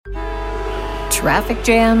Traffic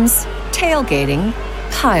jams, tailgating,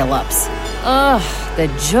 pile-ups. Ugh, the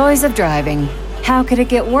joys of driving. How could it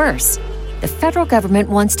get worse? The federal government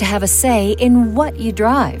wants to have a say in what you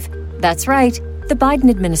drive. That's right. The Biden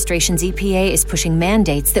administration's EPA is pushing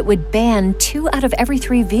mandates that would ban 2 out of every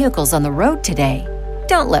 3 vehicles on the road today.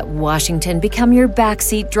 Don't let Washington become your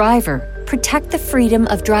backseat driver. Protect the freedom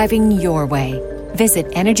of driving your way. Visit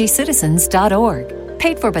EnergyCitizens.org.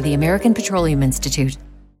 Paid for by the American Petroleum Institute.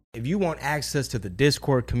 If you want access to the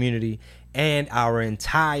Discord community and our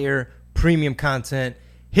entire premium content,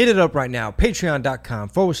 hit it up right now.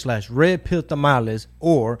 Patreon.com/Red Pill Tamales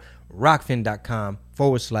or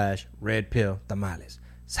Rockfin.com/Red Pill Tamales.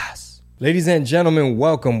 Sas. Ladies and gentlemen,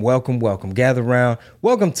 welcome. Gather around.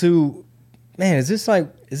 Welcome to, man, is this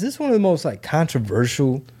one of the most like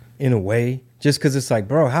controversial in a way? Just because it's like,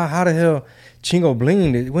 bro, how the hell Chingo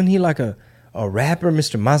Bling, wasn't he like a rapper,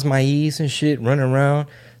 Mr. Masmaiz and shit, running around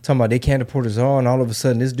talking about they can't afford us all, and all of a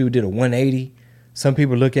sudden this dude did a 180. Some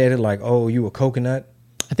people look at it like, oh, you a coconut.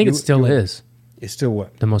 I think it still is. It's still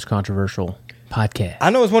what? The most controversial podcast. I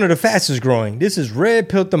know it's one of the fastest growing. This is Red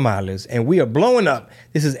Pill Tamales, and we are blowing up.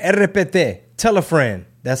 This is RPT. Tell a friend.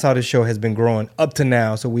 That's how this show has been growing up to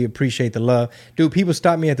now, so we appreciate the love. Dude, people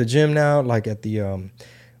stop me at the gym now, like at the,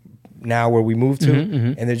 now where we moved to,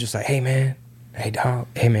 and they're just like, hey, man. Hey, dog.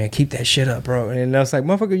 Hey, man, keep that shit up, bro. And I was like,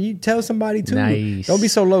 motherfucker, you tell somebody too. Nice. Don't be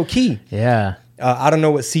so low key. Yeah. I don't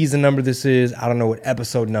know what season number this is. I don't know what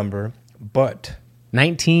episode number, but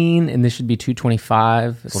 19, and this should be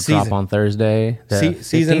 225. It'll drop on Thursday.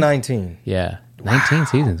 Season 19. Yeah. 19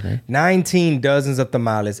 seasons, man. 19 dozens of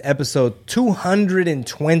tamales. Episode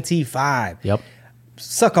 225. Yep.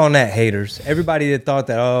 Suck on that, haters. Everybody that thought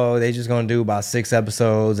that, oh, they just gonna do about 6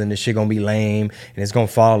 episodes and this shit gonna be lame and it's gonna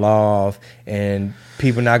fall off and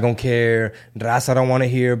people not gonna care. Raza don't want to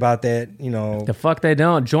hear about that, you know. The fuck they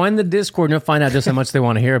don't. Join the Discord and you'll find out just how much they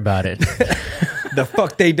want to hear about it. The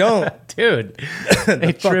fuck they don't. Dude.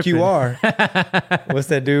 The fuck you are. What's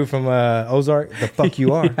that dude from Ozark? The fuck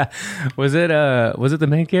you are. Yeah. Was it the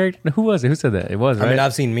main character? Who was it? Who said that? It was, right? I mean,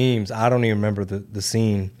 I've seen memes. I don't even remember the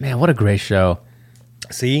scene. Man, what a great show.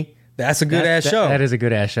 See? That's a good ass show. That is a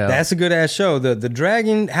good ass show. That's a good ass show. The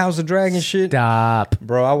Dragon, House of Dragon shit. Stop.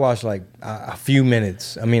 Bro, I watched like a few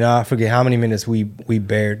minutes. I mean, I forget how many minutes we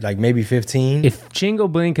bared, like maybe 15. If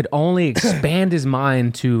Chingo Bling could only expand his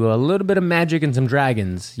mind to a little bit of magic and some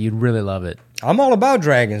dragons, you'd really love it. I'm all about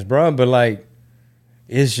dragons, bro, but like,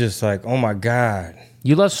 it's just like, oh my God.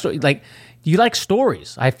 You love you like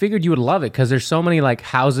stories. I figured you would love it because there's so many like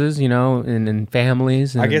houses, you know, and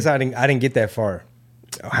families. And I guess I didn't get that far.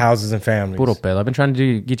 Houses and families. Puro pedo. I've been trying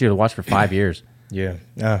to get you to watch for 5 years. Yeah.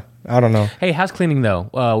 I don't know. Hey, house cleaning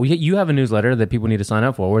though. You have a newsletter that people need to sign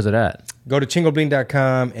up for. Where's it at? Go to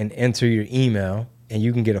chingobling.com and enter your email, and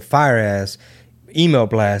you can get a fire ass email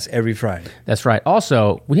blast every Friday. That's right.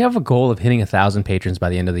 Also, we have a goal of hitting 1,000 patrons by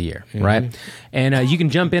the end of the year, right? And you can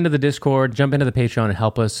jump into the Discord, jump into the Patreon, and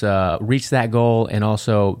help us reach that goal, and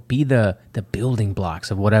also be the building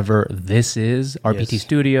blocks of whatever this is. RPT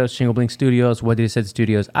Studios, Chingo Bling Studios, What Did He Said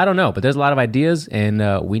Studios. I don't know, but there's a lot of ideas,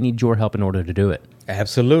 and we need your help in order to do it.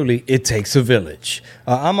 Absolutely. It takes a village.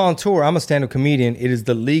 I'm on tour. I'm a stand-up comedian. It is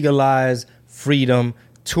the Legalize Freedom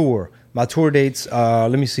Tour. My tour dates,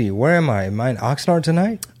 let me see. Where am I? Am I in Oxnard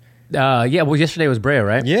tonight? Yeah, well, yesterday was Brea,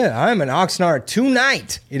 right? Yeah, I'm in Oxnard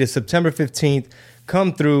tonight. It is September 15th.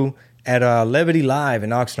 Come through at Levity Live in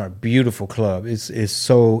Oxnard. Beautiful club. It's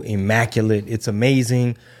so immaculate. It's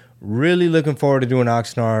amazing. Really looking forward to doing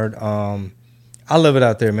Oxnard. I love it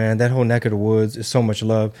out there, man. That whole neck of the woods is so much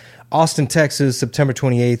love. Austin, Texas, September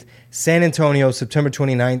 28th. San Antonio, September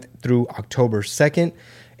 29th through October 2nd.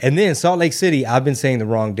 And then Salt Lake City, I've been saying the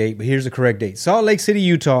wrong date, but here's the correct date. Salt Lake City,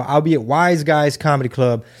 Utah, I'll be at Wise Guys Comedy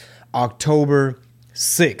Club October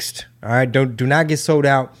 6th. All right, do not get sold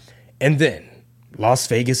out. And then Las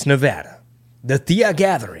Vegas, Nevada, the Thea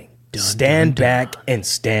Gathering. Stand back and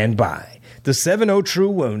stand by. The 7-0 True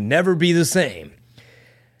will never be the same.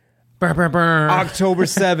 October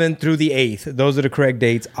 7th through the 8th. Those are the correct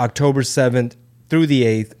dates. October 7th through the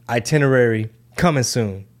 8th. Itinerary coming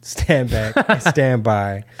soon. Stand back and stand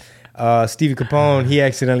by. Stevie Capone, he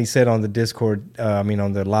accidentally said on the Discord,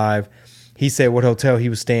 on the live, he said what hotel he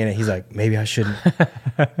was staying at. He's like, maybe I shouldn't.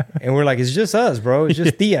 And we're like, it's just us, bro. It's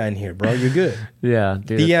just Thea in here, bro. You're good. Yeah.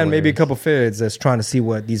 Dude, Thea and maybe a couple feds that's trying to see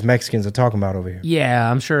what these Mexicans are talking about over here. Yeah,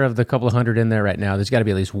 I'm sure of the couple of hundred in there right now, there's got to be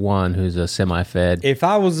at least one who's a semi-fed. If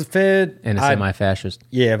I was a fed. And a semi-fascist.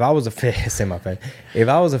 Yeah, if I was a fed, semi-fed. If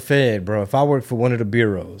I was a fed, bro, if I worked for one of the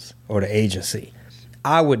bureaus or the agency,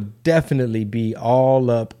 I would definitely be all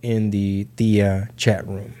up in the chat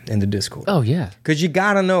room, in the Discord. Oh, yeah. Because you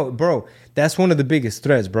got to know, bro, that's one of the biggest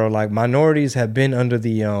threats, bro. Like, minorities have been under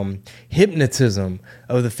the hypnotism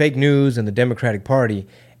of the fake news and the Democratic Party.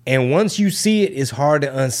 And once you see it, it's hard to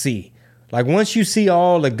unsee. Like, once you see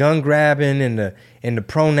all the gun grabbing and the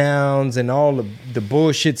pronouns and all the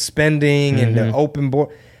bullshit spending and the open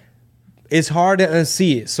board, it's hard to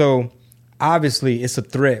unsee it. So, obviously, it's a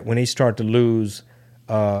threat when they start to lose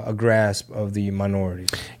a grasp of the minorities.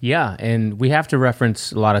 Yeah, and we have to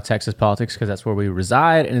reference a lot of Texas politics because that's where we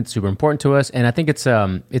reside, and it's super important to us. And I think it's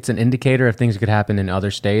an indicator of things that could happen in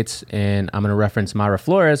other states. And I'm going to reference Mayra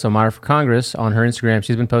Flores, so Mayra for Congress, on her Instagram.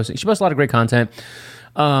 She posts a lot of great content.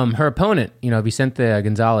 Her opponent, Vicente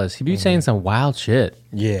Gonzalez, he'd be saying some wild shit.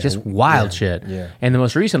 Yeah. Just wild shit. Yeah. And the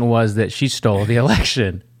most recent was that she stole the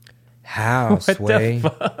election. How, Sway?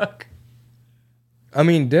 What the fuck? I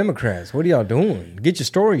mean, Democrats, what are y'all doing? Get your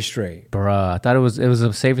story straight. Bruh, I thought it was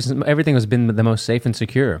the safest. Everything has been the most safe and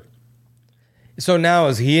secure. So now,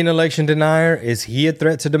 is he an election denier? Is he a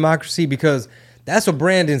threat to democracy? Because that's what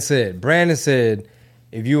Brandon said. Brandon said,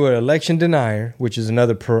 if you are an election denier, which is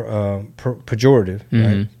another pejorative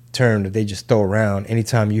right, term that they just throw around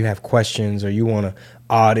anytime you have questions or you want to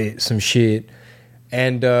audit some shit.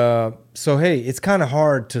 And so, hey, it's kind of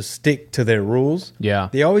hard to stick to their rules. Yeah.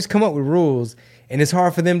 They always come up with rules. And it's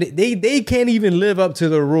hard for them to, they can't even live up to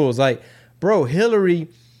the rules. Like, bro, Hillary,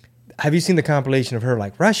 have you seen the compilation of her,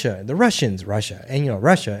 like, Russia, the Russians, Russia, and,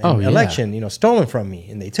 Russia, and election, stolen from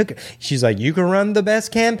me, and they took it. She's like, you can run the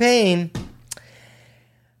best campaign,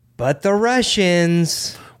 but the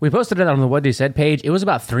Russians. We posted it on the What They Said page. It was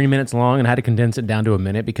about 3 minutes long, and I had to condense it down to a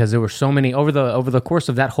minute because there were so many, over the course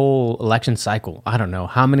of that whole election cycle, I don't know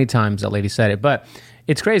how many times that lady said it, but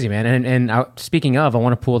it's crazy, man. And speaking of, I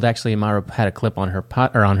want to pull. Actually, Mayra had a clip on her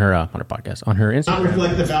podcast, on her Instagram. Not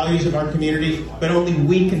reflect the values of our community, but only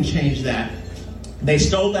we can change that. They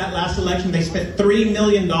stole that last election. They spent $3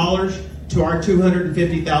 million to our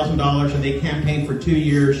 $250,000, and they campaigned for 2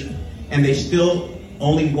 years, and they still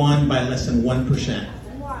only won by less than 1%.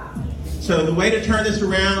 So the way to turn this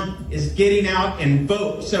around is getting out and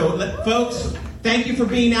vote. So, folks, thank you for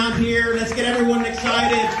being out here. Let's get everyone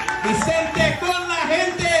excited. Vicente con la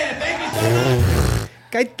gente. Thank you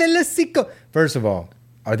so much. First of all,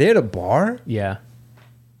 are they at a bar? Yeah.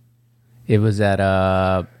 It was at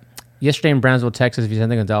yesterday in Brownsville, Texas,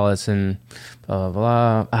 Vicente Gonzalez, and blah,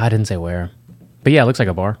 blah, blah. I didn't say where. But yeah, it looks like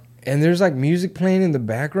a bar. And there's like music playing in the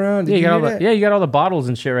background? You got all the bottles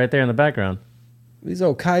and shit right there in the background. These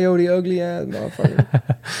old coyote ugly ass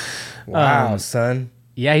motherfuckers. Wow, son.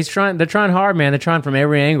 Yeah, they're trying hard, man. They're trying from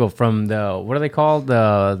every angle, from what are they called?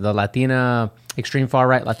 The Latina, extreme far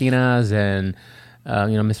right Latinas, and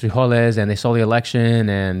Ms. Frijoles, and they stole the election,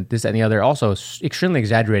 and this, that, and the other. Also, extremely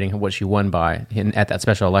exaggerating what she won by at that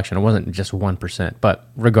special election. It wasn't just 1%, but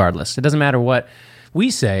regardless, it doesn't matter what we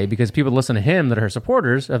say, because people listen to him that are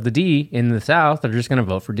supporters of the D in the South, they're just going to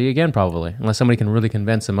vote for D again, probably, unless somebody can really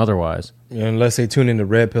convince them otherwise. Yeah, unless they tune into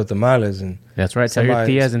Red Pill Tamales. And that's right, tell your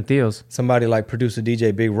tias and tios. Somebody like producer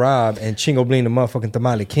DJ Big Rob and Chingo Bling the motherfucking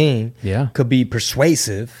Tamale King could be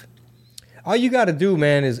persuasive. All you got to do,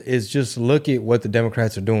 man, is just look at what the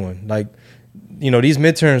Democrats are doing. Like, these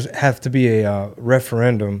midterms have to be a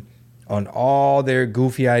referendum on all their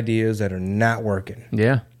goofy ideas that are not working.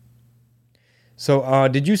 Yeah. So,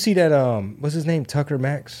 did you see that, what's his name, Tucker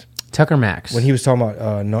Max? Tucker Max. When he was talking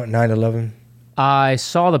about 9/11? I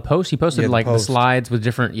saw the post. He posted the slides with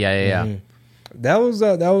different, Mm-hmm.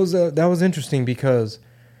 That was interesting, because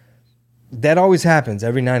that always happens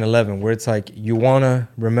every 9/11, where it's like you want to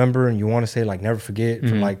remember and you want to say, like, never forget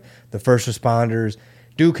from like the first responders.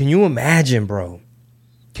 Dude, can you imagine, bro?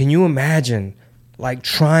 Can you imagine like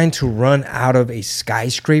trying to run out of a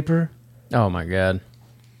skyscraper? Oh my God.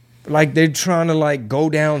 Like they're trying to like go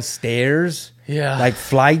downstairs. Yeah. Like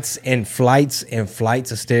flights and flights and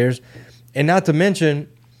flights of stairs. And not to mention,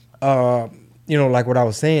 like what I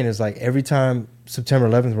was saying is like every time September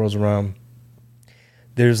 11th rolls around,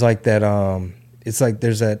 there's like that, it's like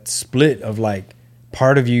there's that split of like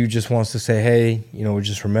part of you just wants to say, hey, we're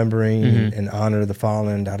just remembering and honor the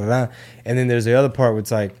fallen, da-da-da. And then there's the other part where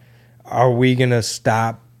it's like, are we going to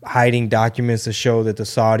stop hiding documents to show that the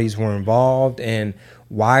Saudis were involved? And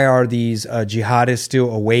why are these jihadists still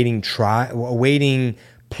awaiting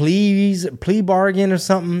plea bargain or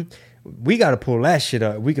something? We got to pull that shit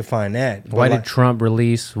up. We could find that. Why did Trump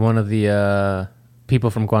release one of the people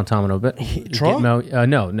from Guantanamo? Trump? No,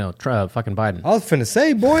 fucking Biden. I was finna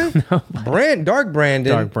say, boy, Dark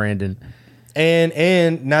Brandon,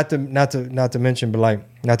 and not to mention, but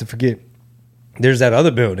like not to forget, there's that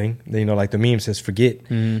other building, like the meme says, forget.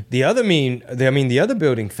 The other the other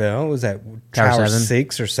building fell. Was that Tower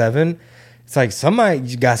 6 or 7? It's like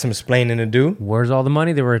somebody got some explaining to do. Where's all the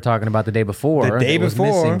money they were talking about the day before? The day was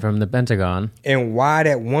before. Missing from the Pentagon. And why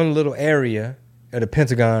that one little area of the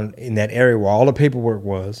Pentagon, in that area where all the paperwork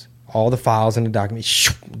was, all the files and the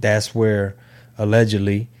documents, that's where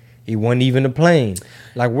allegedly it wasn't even a plane.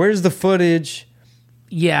 Like, where's the footage?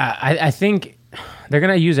 Yeah, I think they're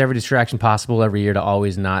going to use every distraction possible every year to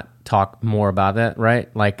always not talk more about that,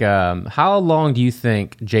 right? Like, how long do you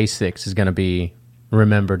think J6 is going to be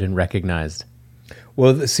remembered and recognized?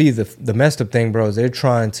 Well, see, the messed up thing, bro, is they're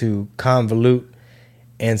trying to convolute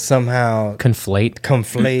and somehow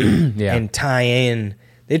conflate yeah. and tie in.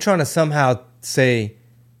 They're trying to somehow say,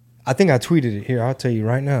 I think I tweeted it here. I'll tell you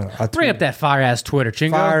right now. Bring up that fire-ass Twitter,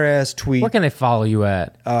 Chingo. Fire-ass tweet. Where can they follow you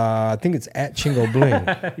at? I think it's at Chingo Bling.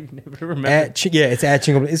 You never remember. It's at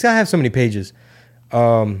Chingo Bling. It's got to have so many pages.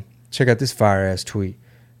 Check out this fire-ass tweet.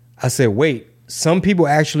 I said, wait, some people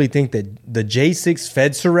actually think that the J6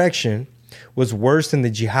 Fedsurrection was worse than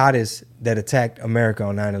the jihadists that attacked America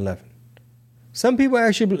on 9/11. Some people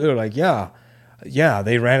actually are like, yeah,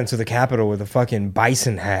 they ran into the Capitol with a fucking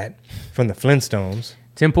bison hat from the Flintstones.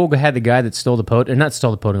 Tim Pool had the guy that stole the podium, not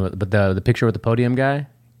stole the podium, but the picture with the podium guy.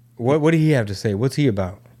 What did he have to say? What's he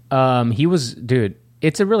about? Dude,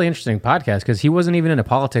 it's a really interesting podcast because he wasn't even into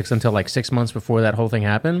politics until like 6 months before that whole thing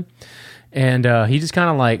happened. And he just kind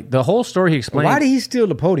of like, the whole story he explained. Why did he steal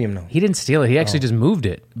the podium though? He didn't steal it. He actually just moved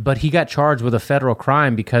it. But he got charged with a federal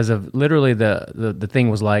crime because of literally the thing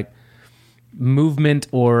was like movement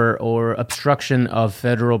or obstruction of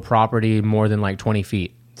federal property more than like 20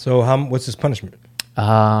 feet. So what's his punishment?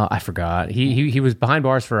 I forgot. He was behind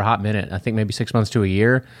bars for a hot minute. I think maybe 6 months to a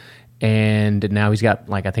year. And now he's got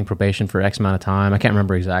like, I think probation for X amount of time. I can't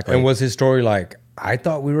remember exactly. And was his story like, I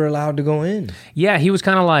thought we were allowed to go in? Yeah, he was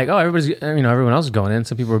kind of like, oh, everyone else is going in.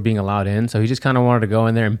 Some people were being allowed in. So he just kind of wanted to go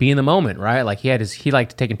in there and be in the moment, right? Like he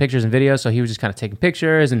liked taking pictures and videos. So he was just kind of taking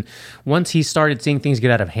pictures. And once he started seeing things get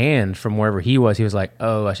out of hand from wherever he was like,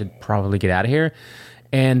 oh, I should probably get out of here.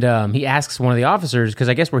 And he asks one of the officers, because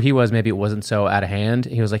I guess where he was, maybe it wasn't so out of hand.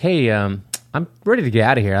 He was like, hey, I'm ready to get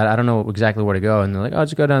out of here. I don't know exactly where to go. And they're like, oh,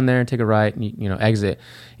 just go down there and take a right and, exit.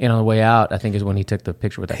 And on the way out, I think is when he took the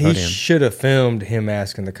picture with that podium. He should have filmed him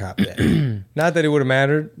asking the cop that. Not that it would have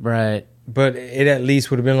mattered. Right. But it at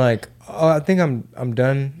least would have been like, oh, I think I'm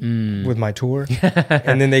done with my tour.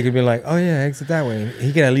 And then they could be like, oh, yeah, exit that way.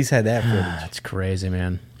 He could at least have that footage. That's crazy,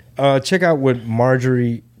 man. Check out what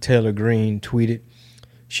Marjorie Taylor Greene tweeted.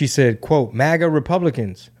 She said, quote, MAGA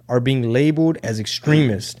Republicans are being labeled as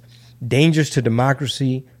extremists, dangerous to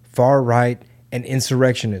democracy, far right, and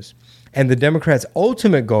insurrectionists. And the Democrats'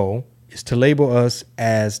 ultimate goal is to label us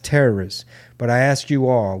as terrorists. But I ask you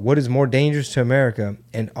all, what is more dangerous to America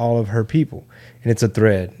and all of her people? And it's a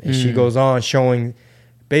thread. And she goes on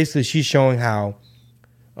she's showing how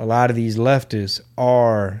a lot of these leftists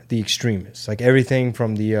are the extremists. Like everything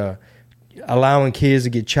from the allowing kids to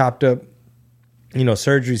get chopped up,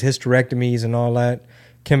 surgeries, hysterectomies and all that,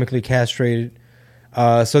 chemically castrated.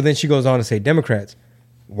 So then she goes on to say, Democrats,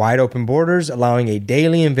 wide open borders, allowing a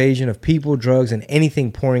daily invasion of people, drugs, and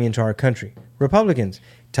anything pouring into our country. Republicans,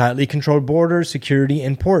 tightly controlled borders, security,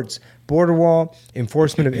 and ports, border wall,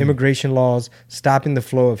 enforcement of immigration laws, stopping the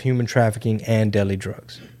flow of human trafficking and deadly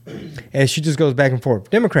drugs. And she just goes back and forth.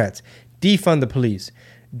 Democrats, defund the police.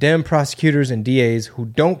 Dem prosecutors and DAs who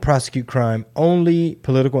don't prosecute crime, only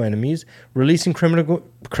political enemies, releasing criminals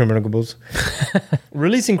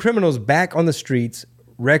back on the streets,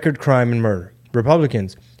 record crime and murder.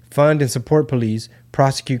 Republicans, fund and support police,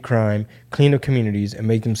 prosecute crime, clean up communities, and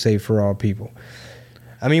make them safe for all people.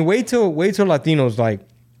 I mean, wait till Latinos like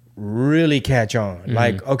really catch on. Mm-hmm.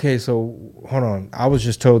 Like, okay, so hold on. I was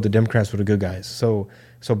just told the Democrats were the good guys. So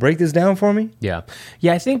break this down for me. Yeah.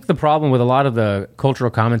 I think the problem with a lot of the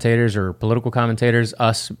cultural commentators or political commentators,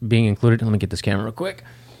 us being included. Let me get this camera real quick.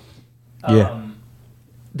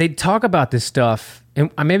 They talk about this stuff, and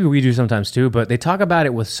maybe we do sometimes too, but they talk about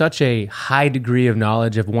it with such a high degree of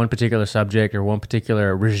knowledge of one particular subject or one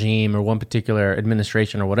particular regime or one particular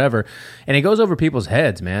administration or whatever, and it goes over people's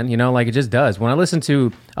heads, man. Like it just does. When I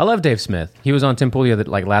love Dave Smith. He was on Tim Pool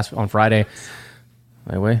on Friday.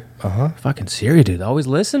 By the way, fucking Siri, dude, always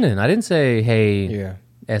listening. I didn't say, hey,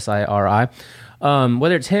 SIRI.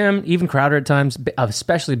 Whether it's him, even Crowder at times,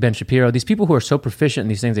 especially Ben Shapiro, these people who are so proficient in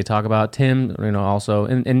these things they talk about, Tim, also,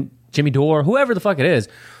 and Jimmy Dore, whoever the fuck it is,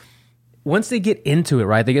 once they get into it,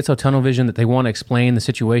 right, they get so tunnel vision that they want to explain the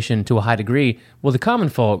situation to a high degree. Well, the common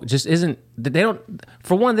folk just isn't, they don't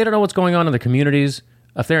know what's going on in the communities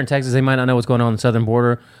If they're in Texas, they might not know what's going on the southern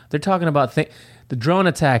border. They're talking about the drone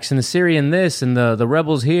attacks and the Syrian this and the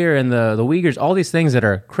rebels here and the Uyghurs, all these things that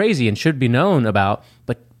are crazy and should be known about.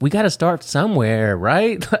 But we got to start somewhere,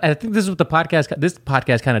 right? I think this is what this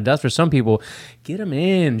podcast kind of does for some people. Get them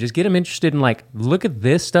in, just get them interested in like, look at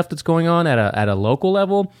this stuff that's going on at a local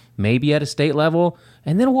level, maybe at a state level,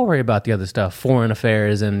 and then we'll worry about the other stuff, foreign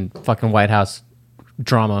affairs and fucking White House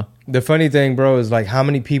drama. The funny thing, bro, is like, how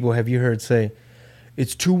many people have you heard say,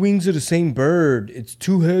 it's two wings of the same bird, it's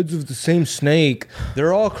two heads of the same snake,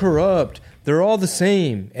 they're all corrupt, they're all the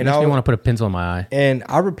same. And I want to put a pencil in my eye. And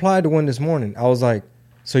I replied to one this morning. I was like,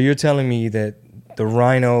 so you're telling me that the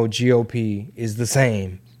Rhino GOP is the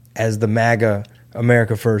same as the MAGA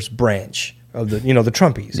America First branch of the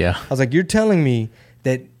Trumpies? Yeah. I was like, you're telling me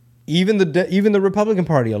that even the Republican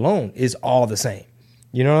Party alone is all the same.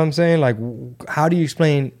 You know what I'm saying? Like, how do you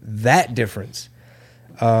explain that difference?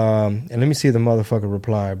 And let me see the motherfucker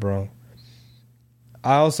reply, bro.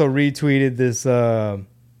 I also retweeted this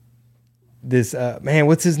man,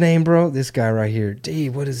 what's his name, bro? This guy right here. D,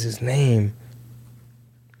 what is his name?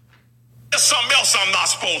 There's something else I'm not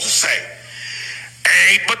supposed to say.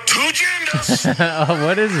 Ain't but two genders.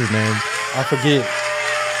 What is his name? I forget.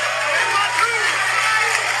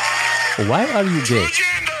 Why are you Two gay?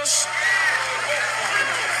 genders.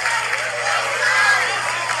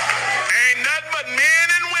 Ain't nothing but men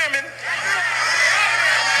and women.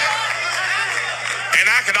 And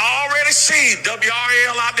I can already see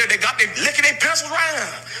WRL out there. They got they licking their pencils right now,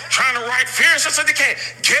 trying to write fierce as they can.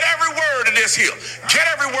 Get every word in this here. Get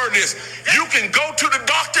every word in this. You can go to the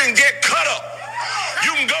doctor and get cut up.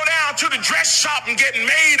 You can go down to the dress shop and get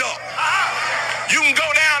made up. You can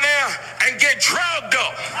go down there and get drugged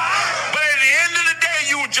up. But at the end of the day,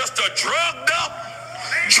 you were just a drugged up,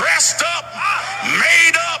 dressed up,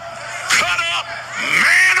 made up, cut up,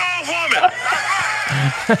 man or woman.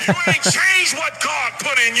 You ain't changed what God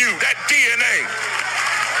put in you, that DNA.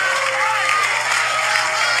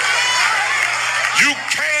 You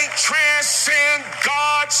can't transcend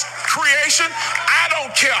God's creation. I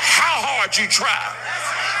don't care how hard you try.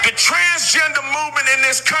 The transgender movement in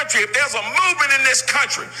this country, if there's a movement in this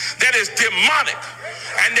country that is demonic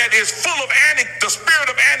and that is full of the spirit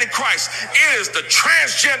of Antichrist, it is the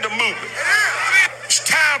transgender movement. It's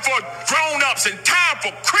time for grown-ups and time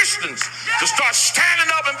for Christians to start standing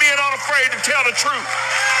up and being unafraid to tell the truth.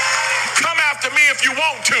 Come after me if you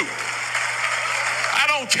want to. I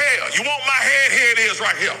don't care. You want my head? Here it is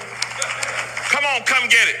right here. Come on, come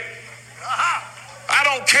get it. I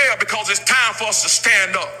don't care because it's time for us to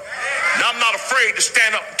stand up. And I'm not afraid to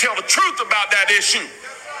stand up and tell the truth about that issue.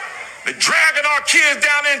 They're dragging our kids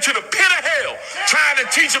down into the pit of hell, trying to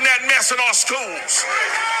teach them that mess in our schools.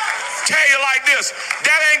 Tell you like this,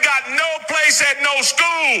 that ain't got no place at no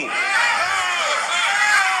school.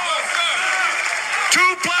 2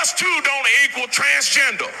 + 2 don't equal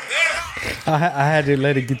transgender. I had to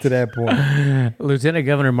let it get to that point. Lieutenant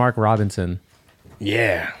Governor Mark Robinson,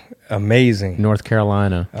 Yeah. Amazing. North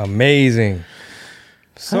Carolina. Amazing.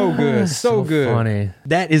 So good. So good. Funny.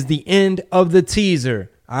 That is the end of the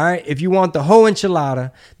teaser. All right. If you want the whole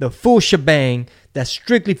enchilada, the full shebang, that's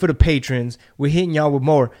strictly for the patrons. We're hitting y'all with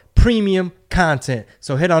more premium content.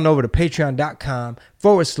 So head on over to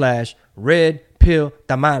patreon.com/Red Pill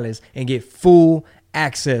Tamales and get full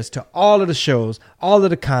access to all of the shows, all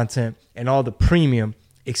of the content, and all the premium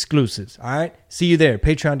exclusives. All right. See you there.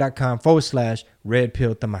 Patreon.com/Red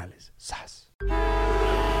Pill Tamales. Sas.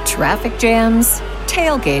 Traffic jams,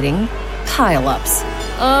 tailgating, pileups.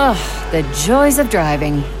 Ugh, the joys of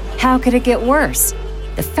driving. How could it get worse?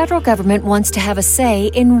 The federal government wants to have a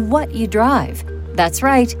say in what you drive. That's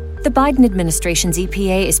right. The Biden administration's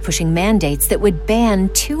EPA is pushing mandates that would ban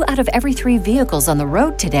 2 out of every 3 vehicles on the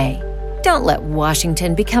road today. Don't let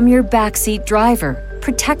Washington become your backseat driver.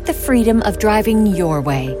 Protect the freedom of driving your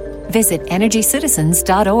way. Visit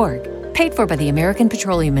EnergyCitizens.org. Paid for by the American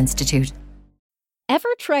Petroleum Institute. Ever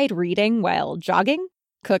tried reading while jogging,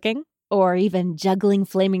 cooking, or even juggling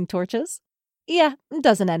flaming torches? Yeah, it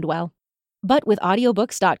doesn't end well. But with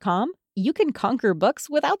audiobooks.com, you can conquer books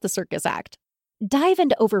without the circus act. Dive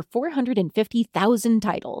into over 450,000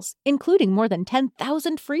 titles, including more than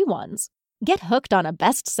 10,000 free ones. Get hooked on a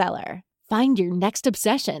bestseller, find your next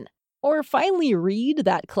obsession, or finally read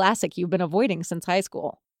that classic you've been avoiding since high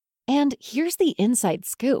school. And here's the inside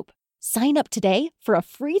scoop. Sign up today for a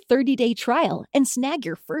free 30-day trial and snag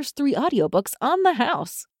your first 3 audiobooks on the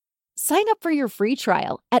house. Sign up for your free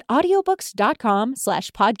trial at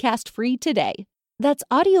audiobooks.com/podcastfree today. That's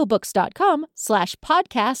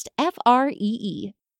audiobooks.com/podcastfree.